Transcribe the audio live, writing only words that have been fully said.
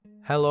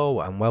Hello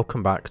and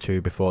welcome back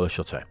to Before the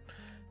Shutter.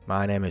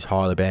 My name is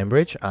Harley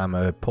Bainbridge. I'm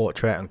a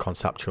portrait and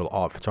conceptual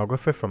art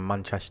photographer from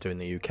Manchester in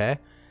the UK,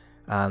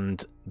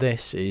 and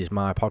this is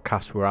my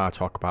podcast where I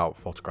talk about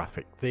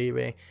photographic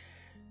theory,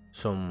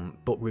 some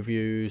book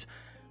reviews,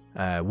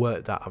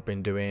 work that I've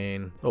been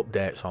doing,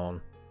 updates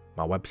on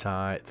my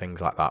website, things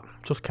like that.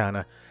 Just kind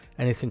of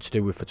anything to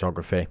do with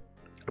photography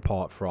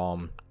apart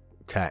from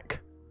tech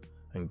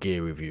and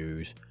gear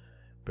reviews,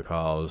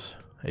 because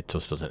it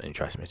just doesn't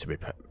interest me, to be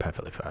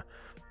perfectly fair.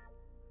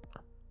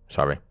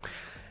 Sorry.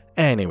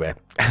 Anyway,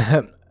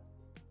 I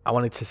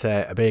wanted to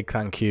say a big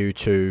thank you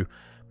to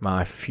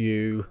my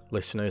few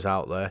listeners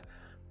out there.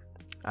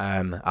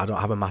 I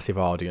don't have a massive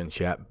audience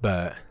yet,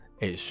 but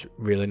it's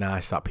really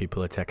nice that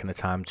people are taking the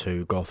time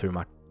to go through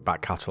my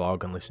back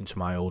catalogue and listen to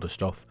my older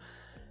stuff.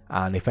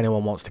 And if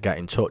anyone wants to get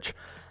in touch,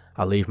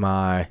 I'll leave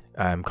my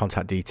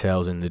contact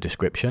details in the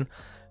description.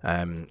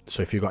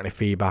 So if you've got any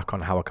feedback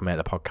on how I can make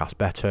the podcast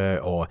better,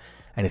 or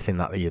anything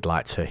that you'd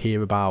like to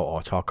hear about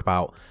or talk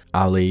about,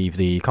 I'll leave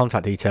the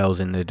contact details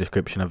in the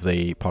description of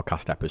the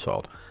podcast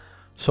episode.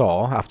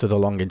 So after the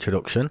long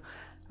introduction,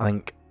 I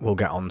think we'll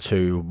get on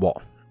to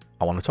what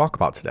I want to talk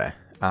about today,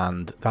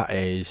 and that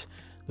is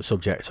the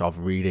subject of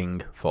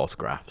reading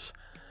photographs.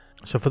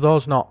 So for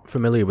those not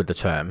familiar with the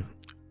term,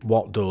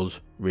 what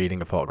does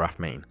reading a photograph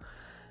mean?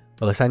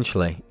 Well,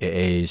 essentially it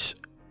is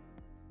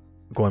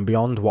going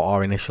beyond what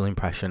our initial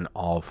impression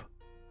of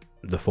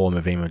the form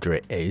of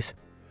imagery is.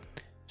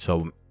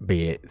 So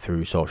be it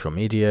through social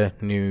media,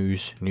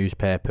 news,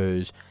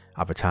 newspapers,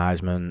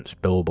 advertisements,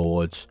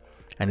 billboards,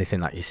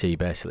 anything that you see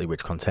basically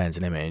which contains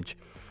an image,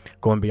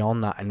 going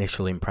beyond that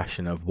initial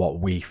impression of what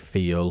we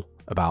feel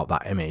about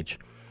that image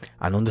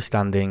and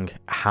understanding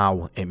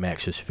how it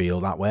makes us feel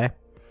that way.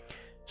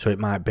 So it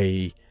might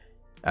be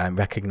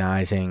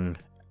recognising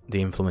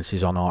the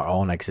influences on our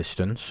own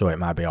existence. So it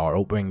might be our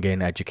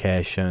upbringing,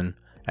 education,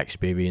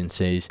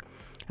 experiences,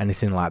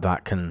 anything like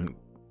that can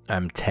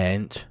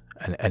taint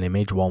an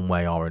image one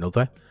way or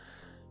another.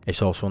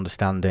 It's also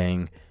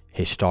understanding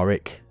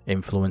historic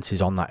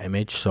influences on that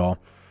image. So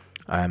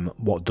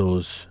what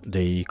does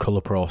the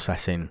colour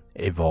processing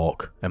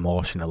evoke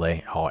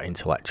emotionally or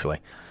intellectually?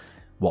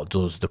 What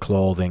does the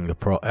clothing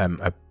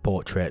a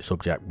portrait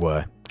subject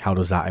wear, how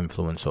does that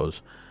influence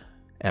us?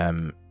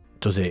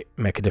 Does it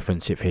make a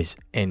difference if he's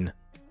in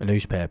a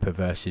newspaper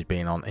versus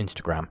being on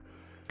Instagram?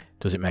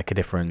 Does it make a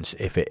difference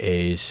if it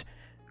is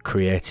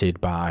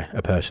created by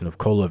a person of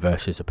colour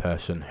versus a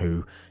person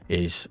who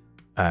is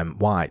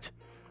white?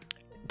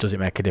 Does it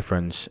make a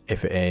difference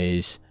if it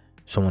is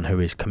someone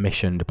who is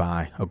commissioned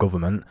by a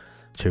government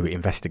to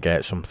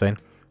investigate something,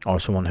 or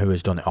someone who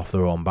has done it off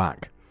their own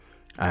back?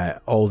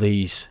 All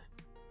these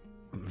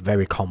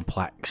very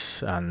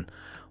complex and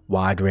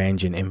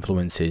wide-ranging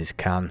influences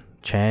can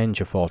change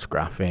a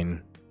photograph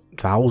in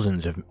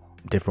thousands of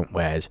different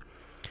ways,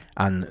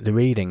 and the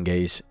reading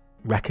is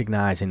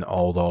recognizing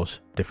all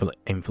those different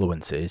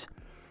influences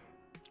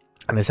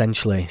and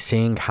essentially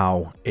seeing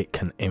how it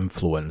can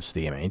influence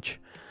the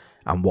image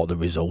and what the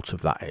result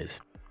of that is.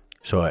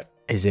 So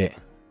is it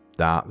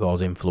that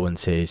those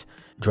influences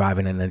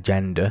driving an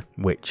agenda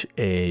which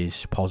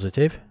is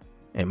positive?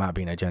 It might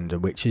be an agenda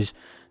which is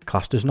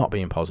classed as not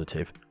being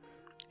positive.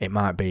 It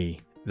might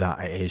be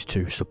that it is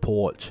to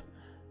support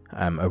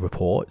a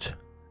report,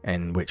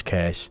 in which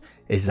case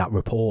is that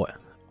report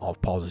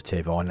of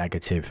positive or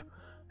negative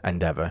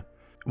endeavour.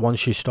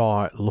 Once you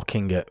start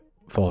looking at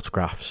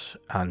photographs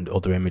and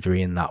other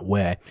imagery in that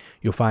way,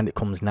 you'll find it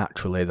comes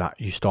naturally that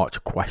you start to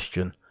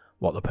question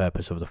what the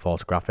purpose of the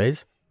photograph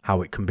is,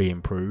 how it can be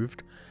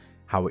improved,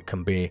 how it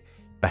can be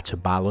better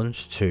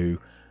balanced to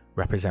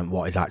represent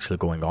what is actually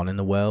going on in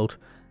the world,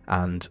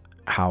 and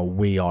how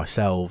we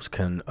ourselves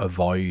can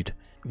avoid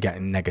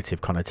getting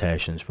negative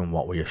connotations from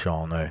what we are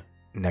shown, or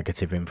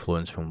negative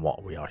influence from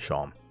what we are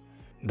shown.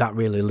 That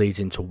really leads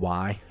into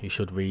why you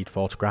should read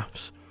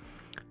photographs.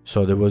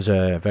 So there was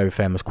a very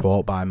famous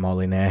quote by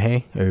Molly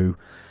Nahy, who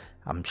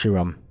I'm sure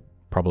I'm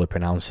probably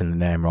pronouncing the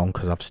name wrong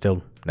because I've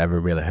still never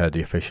really heard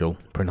the official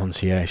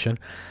pronunciation,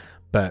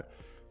 but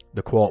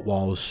the quote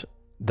was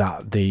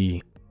that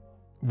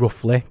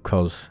roughly,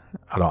 because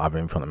I don't have it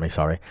in front of me,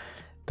 sorry,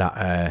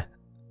 that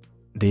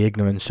the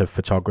ignorance of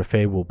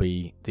photography will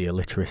be the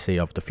illiteracy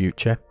of the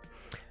future.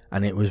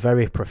 And it was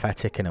very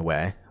prophetic in a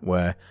way,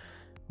 where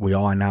we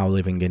are now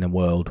living in a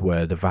world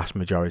where the vast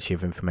majority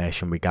of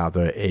information we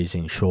gather is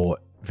in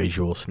short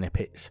visual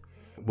snippets,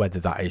 whether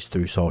that is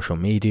through social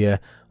media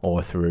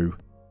or through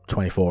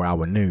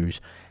 24-hour news.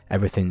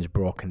 Everything's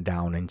broken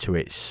down into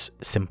its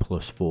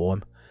simplest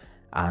form,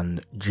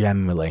 and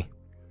generally,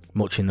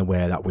 much in the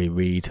way that we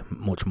read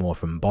much more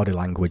from body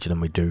language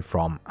than we do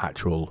from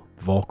actual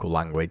vocal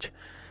language,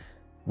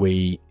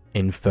 we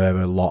infer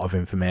a lot of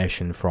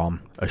information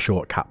from a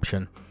short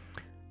caption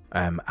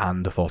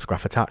and the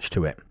photograph attached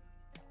to it.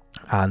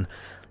 And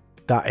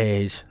that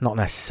is not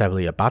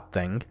necessarily a bad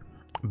thing,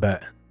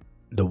 but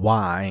the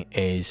why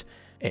is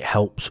it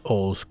helps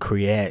us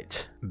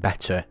create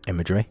better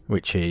imagery,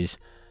 which is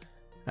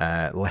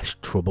less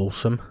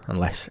troublesome and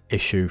less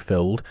issue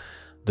filled.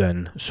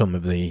 than some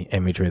of the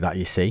imagery that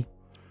you see.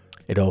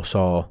 It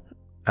also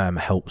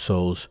helps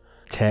us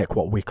take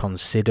what we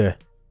consider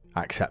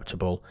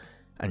acceptable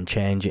and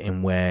change it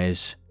in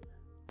ways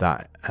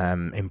that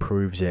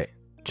improves it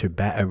to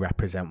better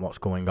represent what's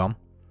going on.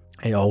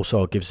 It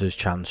also gives us a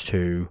chance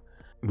to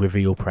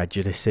reveal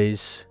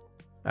prejudices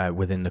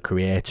within the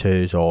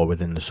creators or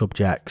within the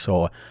subjects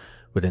or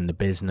within the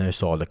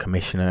business or the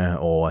commissioner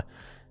or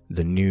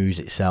the news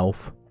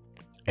itself.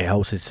 It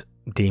helps us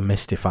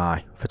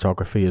demystify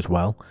photography as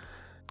well.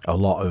 A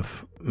lot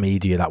of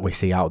media that we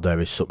see out there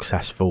is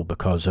successful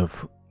because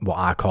of what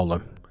I call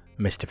a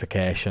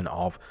mystification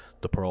of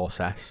the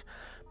process,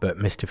 but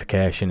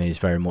mystification is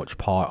very much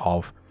part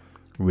of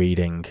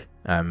reading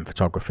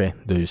photography.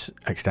 There's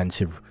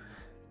extensive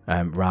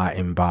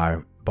writing by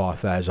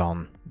Barthes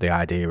on the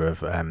idea of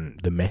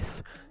the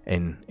myth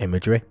in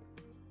imagery,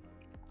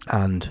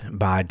 and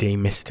by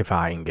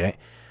demystifying it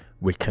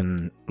we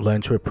can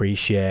learn to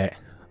appreciate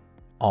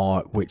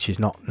art which is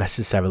not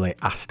necessarily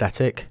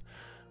aesthetic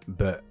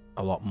but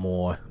a lot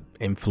more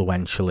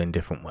influential in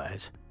different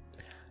ways.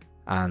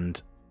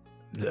 And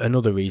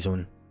another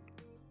reason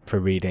for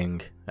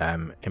reading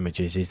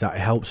images is that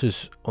it helps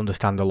us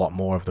understand a lot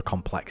more of the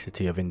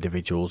complexity of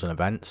individuals and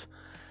events.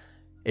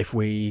 If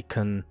we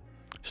can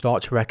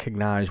start to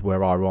recognise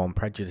where our own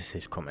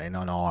prejudices come in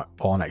and our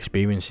own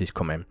experiences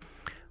come in,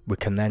 we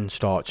can then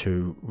start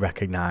to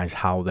recognise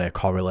how they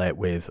correlate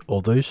with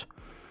others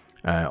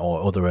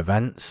or other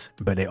events,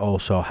 but it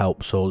also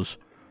helps us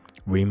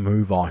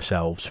remove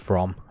ourselves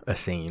from a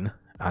scene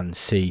and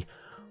see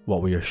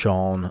what we are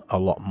shown a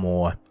lot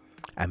more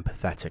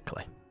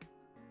empathetically.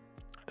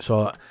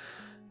 So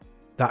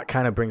that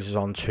kind of brings us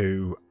on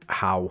to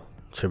how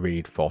to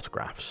read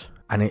photographs,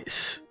 and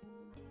it's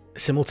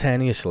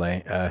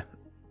simultaneously a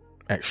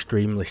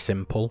extremely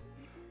simple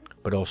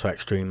but also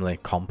extremely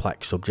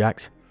complex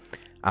subject,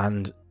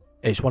 and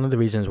it's one of the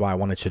reasons why I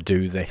wanted to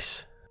do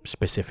this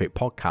specific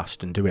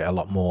podcast and do it a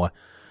lot more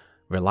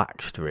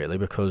relaxed, really,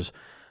 because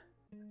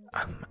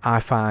I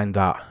find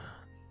that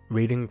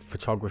reading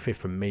photography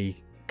for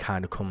me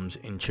kind of comes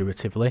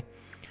intuitively,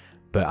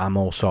 but I'm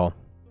also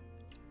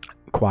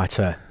quite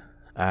a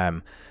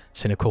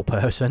cynical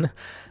person.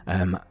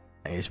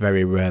 It's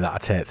very rare that I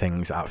take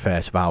things at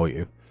face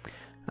value,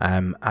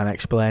 and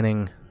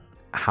explaining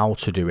how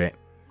to do it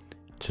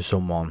to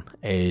someone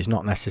is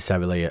not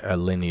necessarily a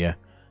linear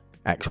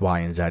X, Y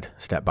and Z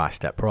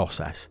step-by-step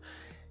process.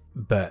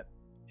 But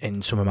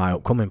in some of my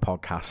upcoming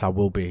podcasts I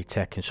will be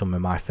taking some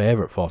of my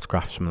favourite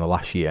photographs from the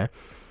last year,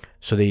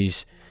 so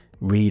these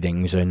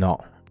readings are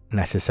not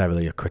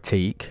necessarily a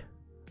critique.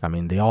 I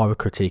mean, they are a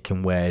critique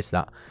in ways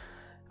that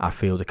I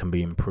feel they can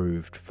be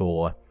improved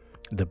for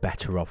the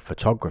better of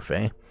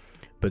photography,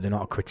 but they're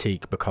not a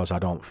critique because I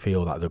don't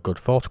feel that they're good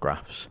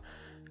photographs.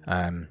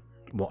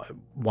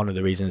 One of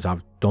the reasons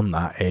I've done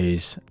that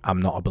is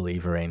I'm not a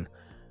believer in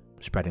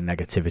spreading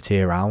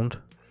negativity around.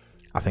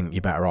 I think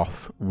you're better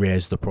off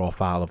raise the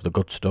profile of the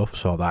good stuff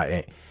so that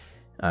it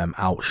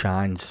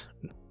outshines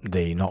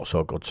the not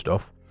so good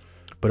stuff.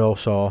 But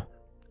also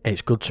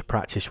it's good to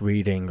practice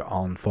reading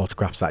on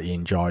photographs that you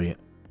enjoy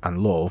and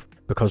love,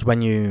 because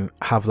when you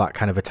have that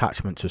kind of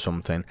attachment to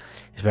something,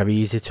 it's very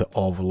easy to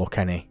overlook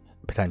any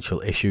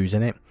potential issues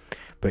in it.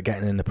 But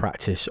getting in the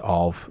practice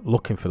of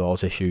looking for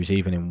those issues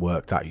even in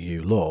work that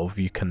you love,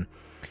 you can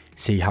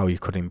see how you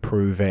could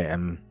improve it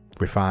and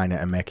refine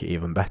it and make it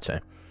even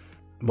better.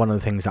 One of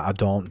the things that I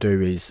don't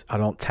do is I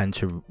don't tend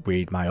to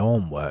read my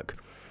own work,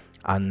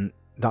 and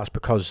that's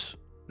because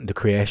the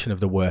creation of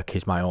the work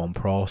is my own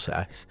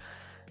process,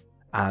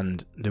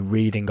 and the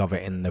reading of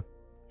it in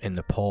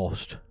the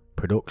post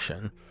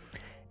production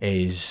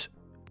is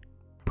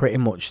pretty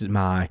much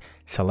my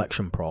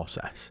selection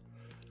process.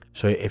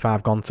 So if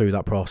I've gone through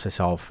that process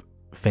of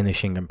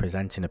finishing and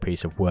presenting a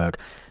piece of work,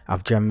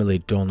 I've generally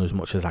done as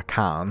much as I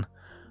can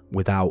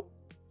without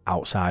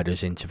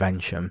outsiders'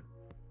 intervention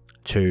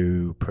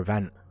to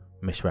prevent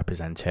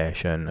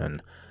misrepresentation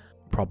and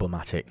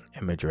problematic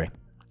imagery.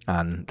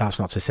 And that's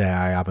not to say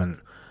I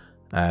haven't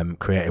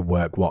created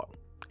work what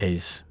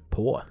is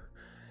poor.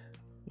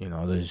 You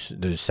know,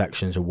 there's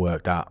sections of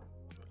work that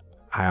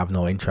I have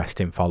no interest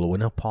in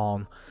following up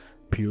on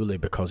purely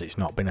because it's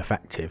not been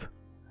effective,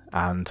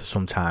 and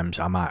sometimes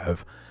I might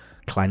have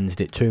cleansed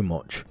it too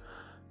much.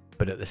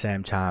 But at the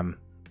same time,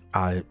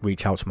 I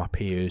reach out to my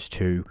peers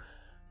to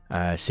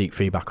seek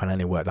feedback on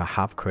any work that I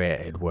have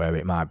created where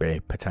it might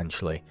be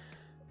potentially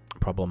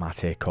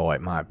problematic, or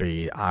it might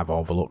be I've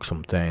overlooked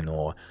something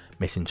or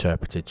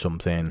misinterpreted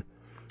something,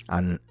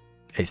 and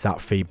it's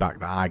that feedback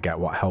that I get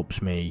what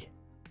helps me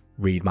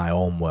read my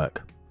own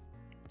work.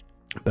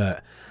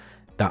 But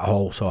that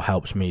also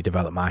helps me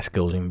develop my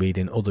skills in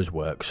reading others'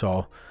 work.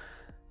 So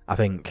I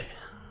think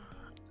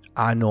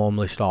I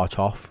normally start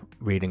off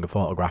reading a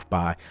photograph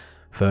by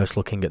first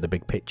looking at the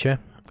big picture,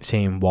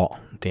 seeing what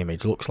the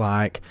image looks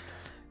like,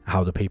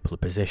 how the people are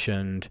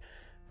positioned,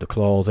 the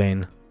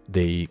clothing,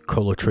 the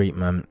colour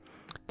treatment,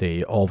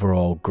 the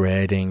overall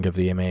grading of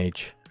the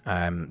image,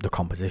 the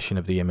composition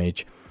of the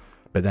image,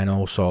 but then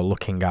also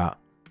looking at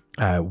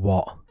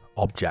what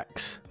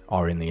objects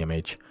are in the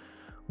image,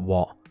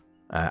 what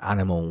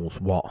animals,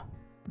 what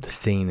the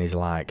scene is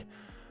like,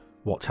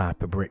 what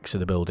type of bricks are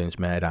the buildings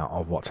made out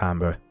of, what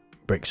type of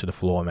bricks are the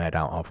floor made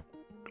out of,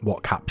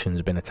 what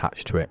caption's been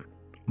attached to it,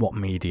 what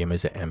medium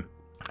is it in.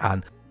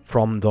 And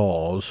from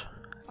those,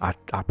 I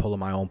pull on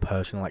my own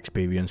personal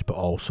experience, but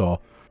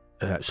also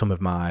some of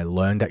my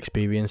learned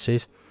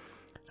experiences.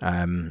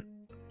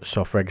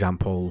 So for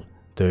example,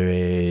 there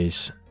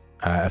is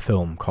a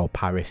film called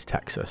Paris,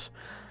 Texas,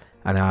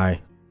 and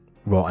I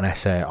wrote an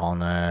essay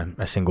on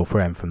a single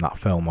frame from that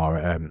film, or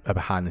a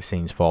behind the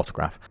scenes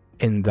photograph.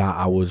 In that,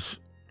 I was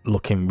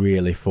looking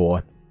really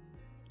for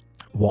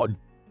what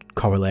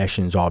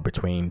correlations are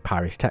between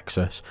Paris,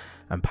 Texas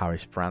and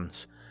Paris,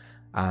 France,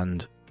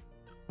 and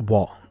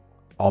what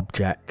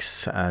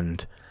objects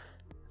and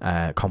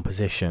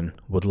composition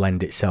would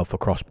lend itself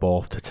across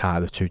both to tie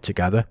the two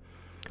together.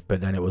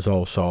 But then it was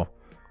also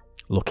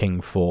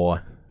looking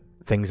for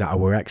things that I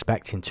were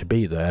expecting to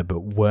be there but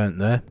weren't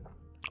there,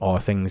 or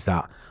things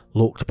that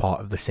looked part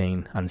of the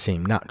scene and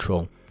seemed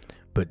natural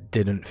but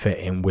didn't fit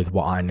in with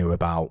what I knew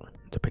about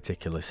the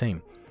particular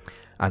scene.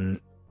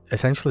 And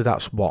essentially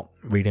that's what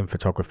reading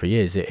photography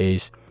is. It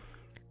is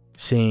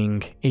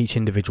seeing each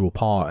individual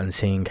part and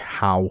seeing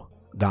how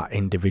that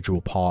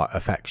individual part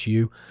affects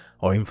you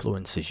or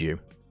influences you.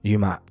 You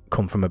might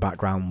come from a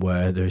background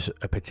where there's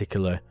a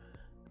particular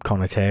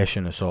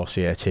connotation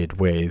associated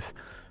with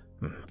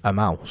a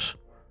mouse,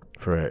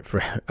 for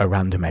a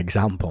random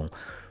example,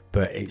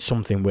 but it's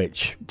something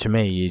which to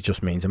me it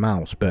just means a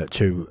mouse, but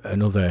to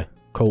another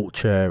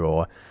culture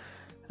or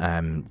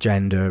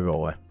gender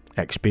or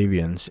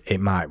experience, it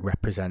might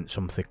represent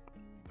something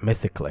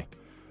mythically.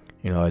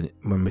 You know,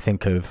 when we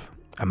think of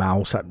a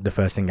mouse, the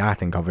first thing I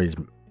think of is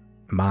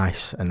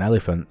mice and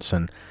elephants,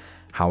 and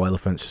how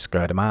elephants are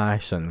scared of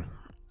mice, and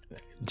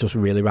just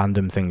really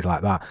random things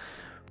like that.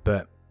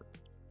 But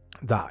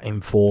that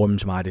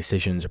informs my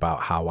decisions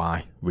about how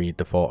I read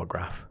the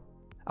photograph.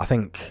 I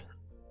think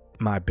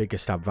my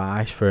biggest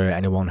advice for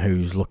anyone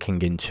who's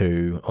looking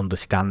into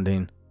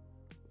understanding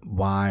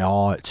why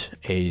art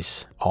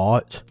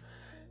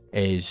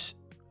is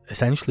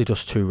essentially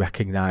just to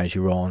recognise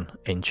your own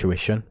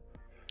intuition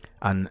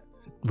and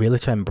really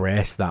to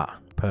embrace that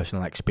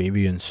personal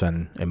experience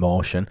and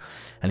emotion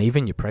and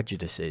even your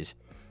prejudices.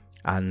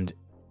 And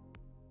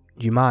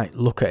you might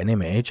look at an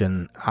image,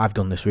 and I've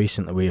done this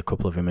recently with a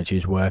couple of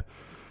images where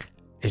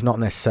it's not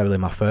necessarily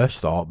my first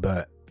thought,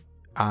 but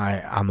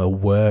I am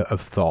aware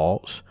of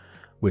thoughts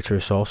which are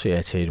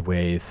associated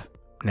with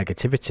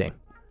negativity.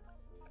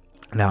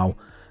 Now,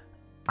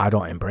 I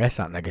don't embrace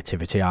that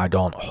negativity, I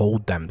don't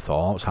hold them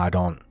thoughts, I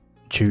don't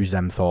choose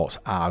them thoughts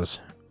as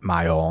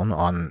my own,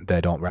 and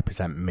they don't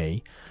represent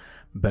me,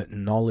 but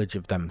knowledge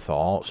of them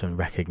thoughts and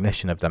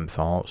recognition of them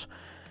thoughts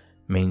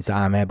means that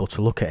I'm able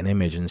to look at an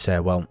image and say,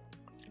 well,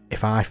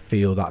 if I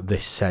feel that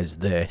this says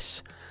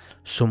this,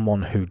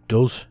 someone who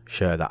does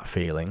share that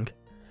feeling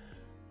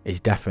is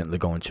definitely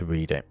going to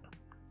read it.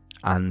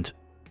 And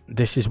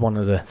this is one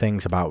of the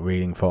things about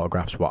reading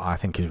photographs, what I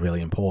think is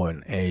really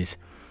important is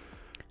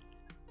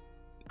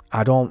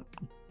I don't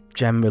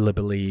generally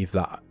believe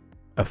that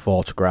a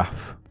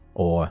photograph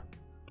or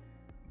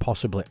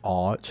possibly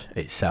art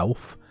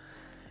itself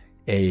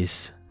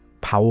is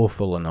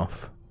powerful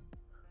enough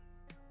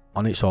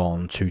on its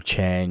own to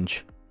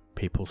change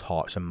people's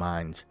hearts and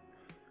minds.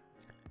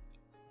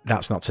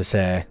 That's not to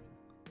say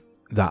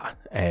that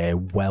a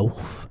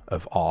wealth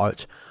of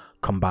art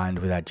combined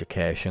with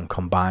education,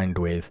 combined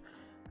with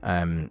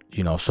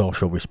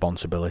social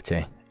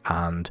responsibility,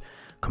 and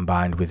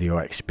combined with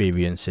your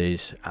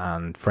experiences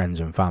and friends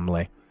and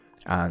family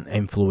and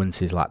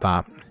influences like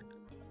that,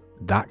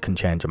 that can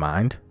change a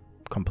mind.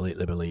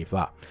 Completely believe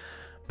that.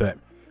 But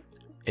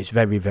it's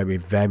very, very,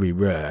 very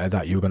rare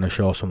that you're going to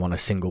show someone a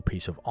single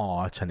piece of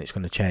art and it's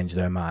going to change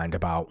their mind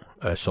about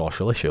a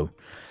social issue.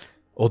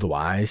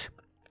 Otherwise,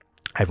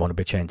 everyone will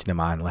be changing their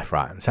mind left,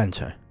 right and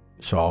centre.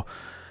 So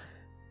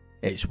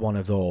it's one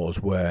of those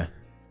where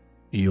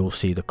you'll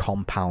see the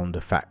compound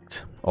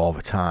effect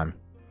over time.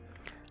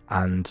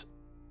 And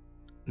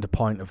the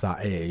point of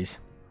that is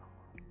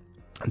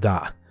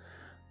that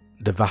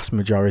the vast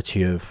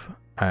majority of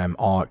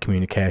art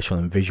communication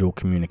and visual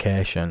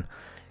communication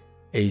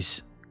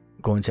is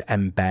going to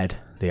embed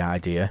the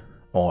idea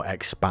or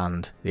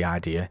expand the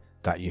idea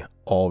that you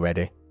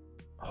already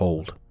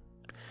hold.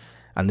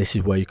 And this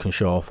is where you can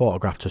show a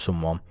photograph to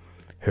someone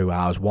who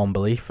has one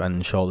belief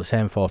and show the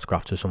same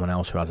photograph to someone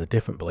else who has a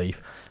different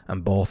belief,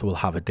 and both will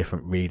have a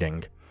different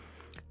reading.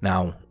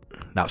 Now,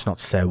 that's not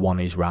to say one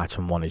is right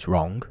and one is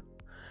wrong,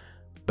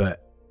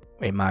 but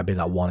it might be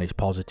that one is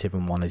positive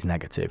and one is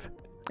negative.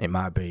 It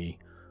might be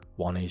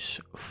one is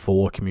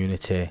for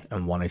community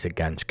and one is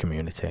against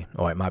community,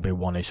 or it might be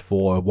one is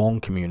for one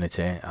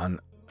community and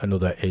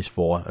another is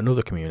for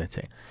another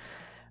community.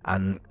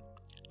 And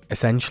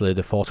essentially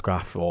the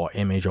photograph or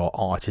image or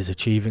art is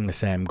achieving the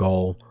same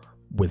goal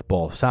with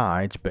both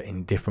sides, but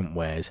in different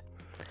ways.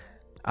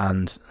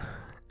 And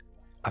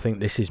I think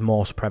this is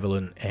most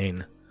prevalent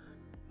in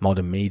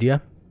modern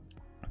media,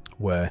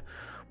 where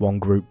one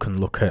group can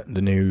look at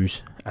the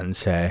news and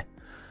say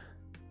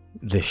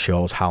this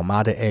shows how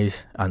mad it is,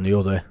 and the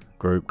other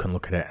group can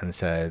look at it and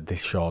say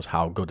this shows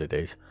how good it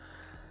is.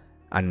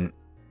 And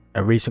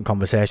a recent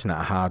conversation that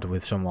I had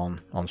with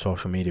someone on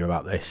social media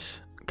about this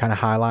kind of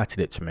highlighted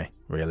it to me,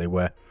 really,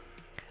 where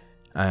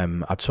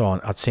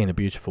I'd seen a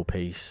beautiful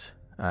piece.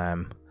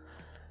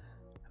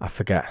 I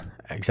forget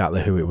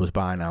exactly who it was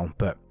by now,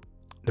 but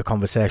the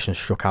conversation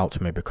struck out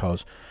to me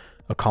because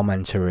a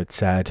commenter had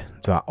said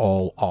that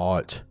all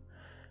art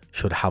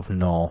should have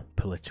no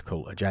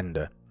political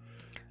agenda.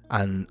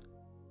 And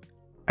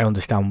I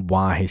understand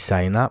why he's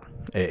saying that.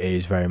 It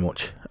is very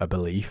much a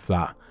belief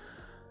that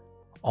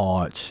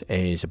art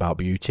is about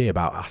beauty,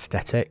 about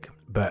aesthetic,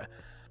 but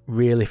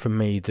really for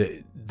me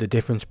the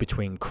difference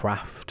between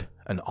craft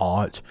and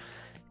art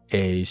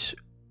is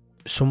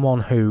someone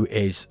who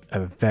is a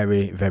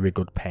very, very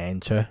good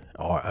painter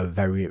or a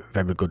very,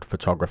 very good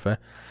photographer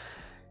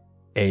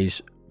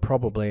is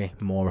probably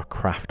more a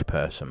craft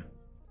person,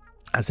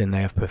 as in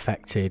they have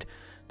perfected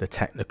the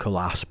technical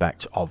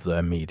aspect of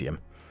their medium.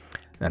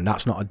 And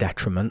that's not a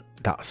detriment.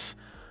 That's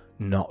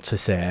not to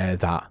say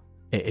that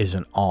it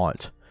isn't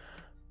art.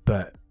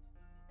 But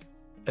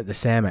at the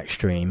same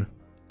extreme,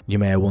 you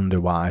may wonder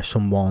why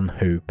someone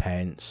who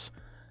paints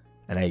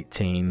an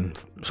 18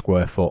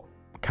 square foot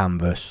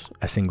canvas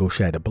a single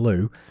shade of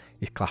blue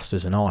is classed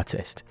as an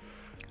artist.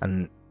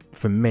 And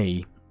for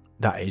me,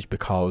 that is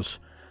because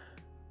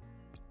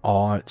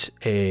art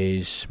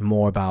is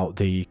more about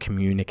the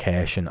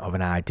communication of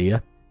an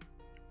idea,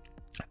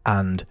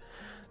 and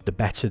the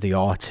better the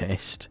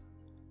artist,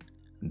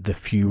 the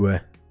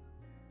fewer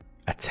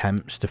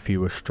attempts, the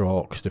fewer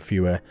strokes, the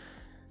fewer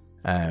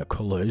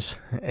colours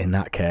in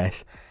that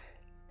case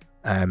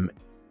that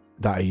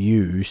are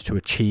used to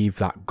achieve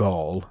that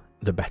goal,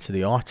 the better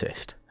the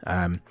artist.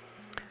 And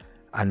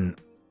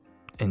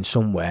in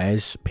some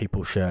ways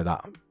people share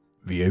that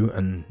view,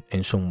 and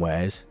in some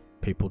ways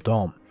people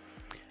don't.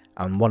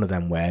 And one of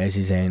them ways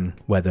is in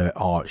whether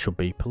art should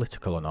be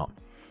political or not.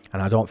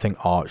 And I don't think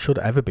art should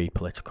ever be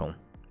political,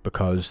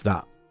 because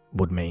that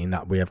would mean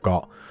that we have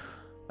got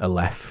a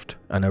left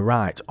and a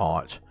right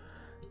art.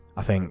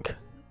 I think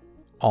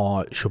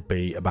art should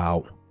be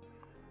about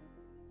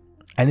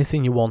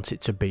anything you want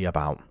it to be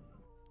about,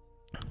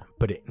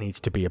 but it needs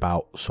to be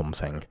about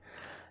something,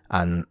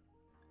 and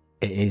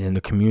it is in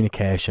the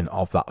communication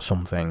of that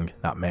something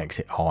that makes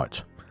it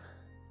art.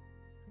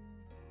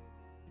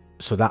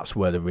 So that's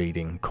where the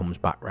reading comes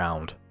back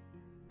round,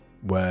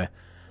 where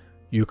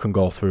you can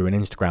go through an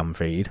Instagram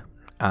feed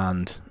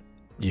and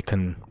you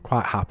can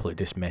quite happily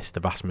dismiss the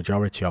vast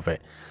majority of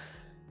it,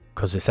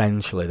 because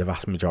essentially the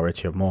vast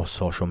majority of most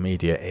social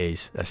media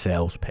is a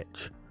sales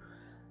pitch,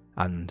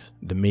 and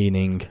the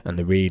meaning and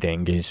the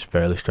reading is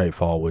fairly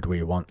straightforward.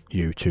 We want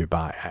you to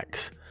buy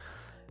X.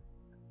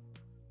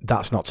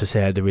 That's not to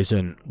say there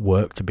isn't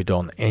work to be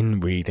done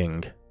in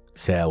reading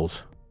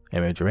sales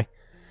imagery,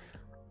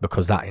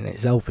 because that in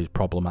itself is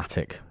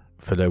problematic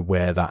for the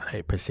way that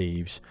it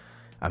perceives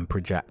and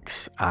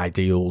projects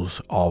ideals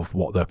of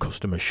what their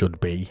customers should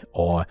be,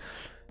 or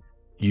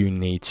you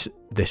need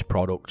this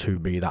product to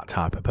be that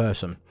type of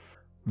person.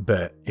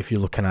 But if you're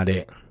looking at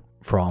it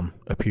from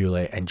a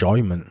purely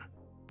enjoyment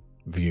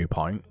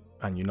viewpoint,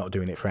 and you're not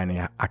doing it for any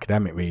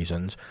academic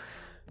reasons,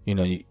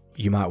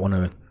 you might want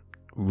to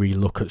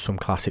re-look at some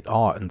classic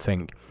art and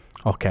think,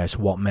 okay, so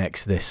what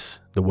makes this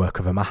the work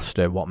of a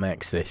master? What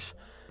makes this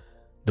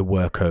the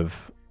work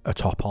of a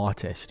top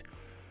artist?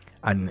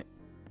 And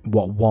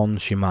what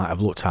ones you might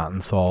have looked at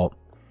and thought,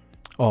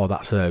 oh,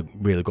 that's a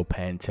really good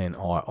painting,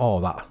 or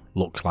oh, that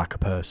looks like a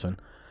person,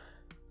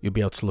 you'll be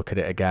able to look at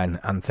it again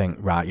and think,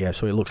 right, yeah,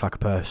 so it looks like a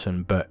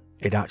person, but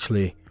it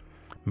actually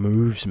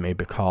moves me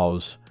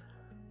because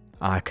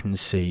I can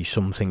see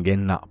something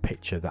in that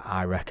picture that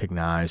I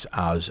recognise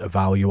as a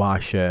value I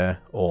share,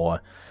 or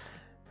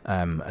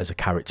as a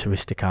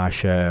characteristic I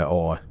share,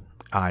 or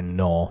I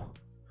know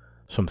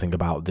something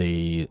about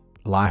the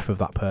life of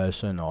that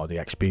person, or the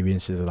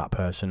experiences of that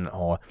person,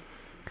 or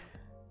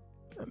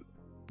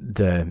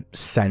the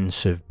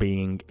sense of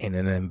being in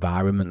an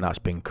environment that's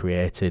been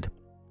created.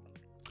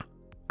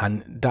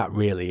 And that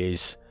really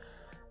is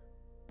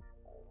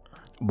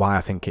why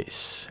I think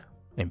it's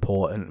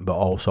important, but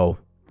also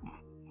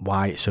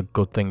why it's a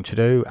good thing to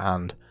do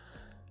and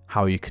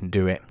how you can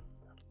do it.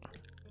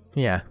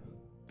 Yeah.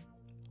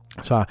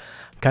 So I'm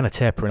kind of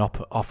tapering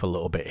off a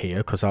little bit here,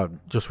 because I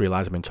just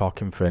realised I've been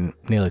talking for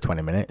nearly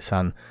 20 minutes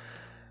and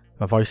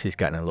my voice is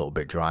getting a little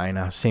bit dry, and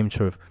I seem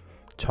to have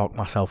talked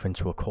myself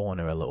into a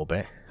corner a little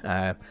bit.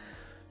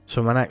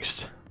 So my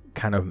next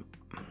kind of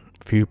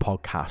few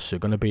podcasts are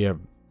going to be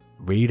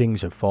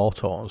readings of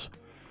photos,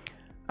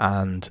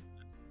 and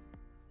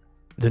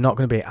they're not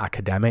going to be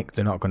academic,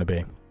 they're not going to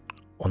be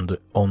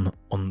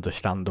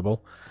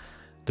understandable,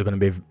 they're going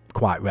to be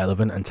quite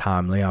relevant and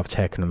timely. I've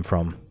taken them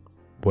from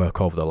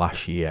work over the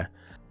last year,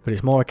 but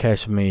it's more a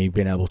case of me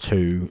being able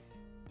to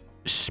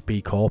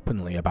speak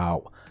openly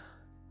about,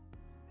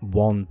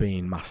 one,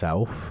 being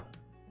myself,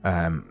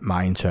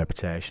 my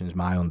interpretations,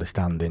 my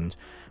understandings,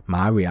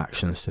 my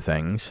reactions to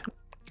things,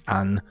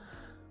 and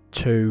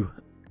to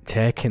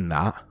taking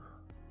that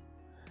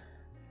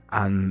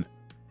and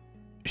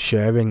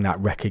sharing that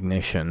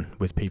recognition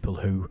with people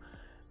who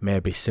may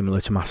be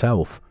similar to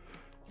myself.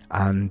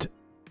 And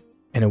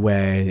in a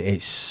way,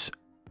 it's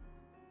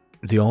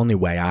the only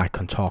way I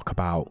can talk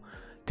about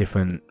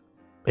different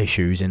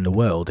issues in the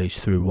world is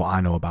through what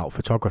I know about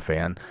photography,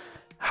 and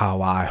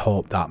how I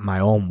hope that my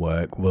own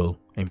work will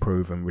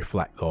improve and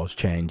reflect those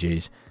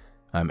changes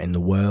in the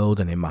world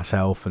and in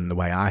myself and the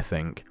way I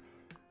think.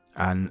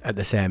 And at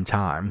the same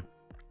time,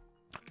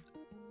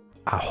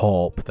 I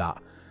hope that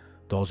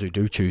those who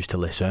do choose to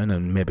listen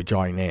and maybe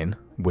join in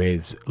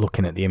with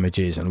looking at the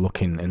images and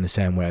looking in the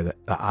same way that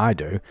I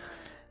do,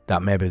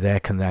 that maybe they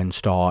can then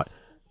start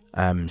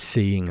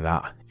seeing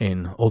that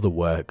in other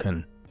work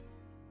and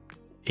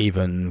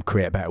even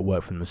create better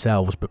work for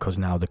themselves, because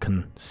now they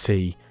can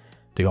see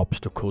the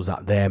obstacles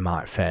that they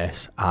might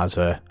face as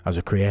a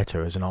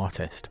creator, as an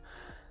artist.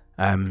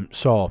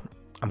 So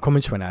I'm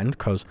coming to an end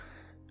because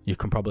you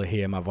can probably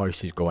hear my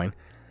voice is going.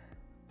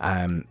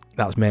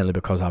 That's mainly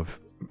because I've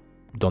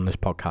done this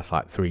podcast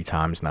like 3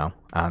 times now,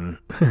 and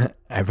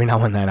every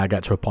now and then I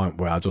get to a point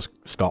where I just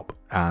stop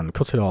and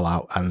cut it all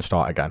out and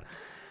start again.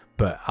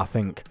 But I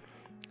think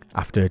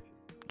after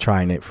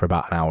trying it for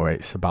about an hour,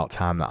 it's about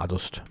time that I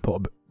just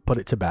put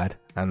it to bed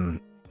and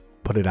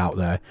put it out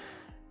there.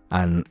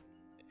 And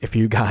if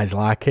you guys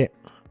like it,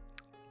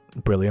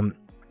 brilliant.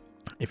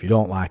 If you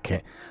don't like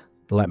it,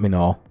 let me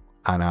know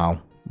and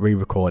I'll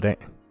re-record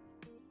it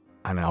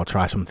and I'll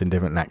try something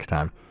different next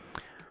time.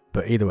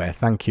 But either way,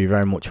 thank you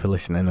very much for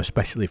listening,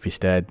 especially if you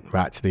stayed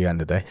right to the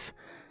end of this.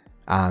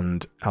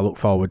 And I look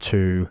forward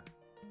to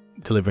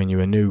delivering you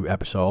a new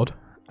episode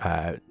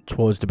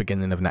towards the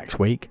beginning of next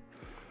week.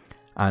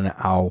 And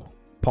I'll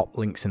pop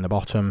links in the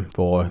bottom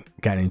for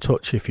getting in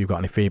touch if you've got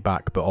any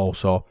feedback, but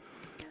also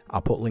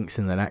I'll put links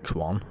in the next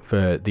one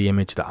for the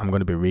image that I'm going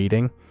to be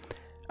reading.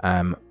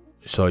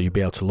 So you'll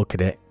be able to look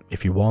at it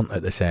if you want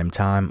at the same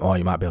time, or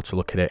you might be able to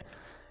look at it,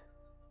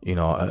 at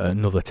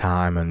another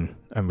time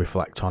and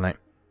reflect on it.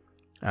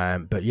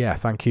 But yeah,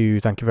 thank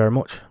you very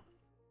much.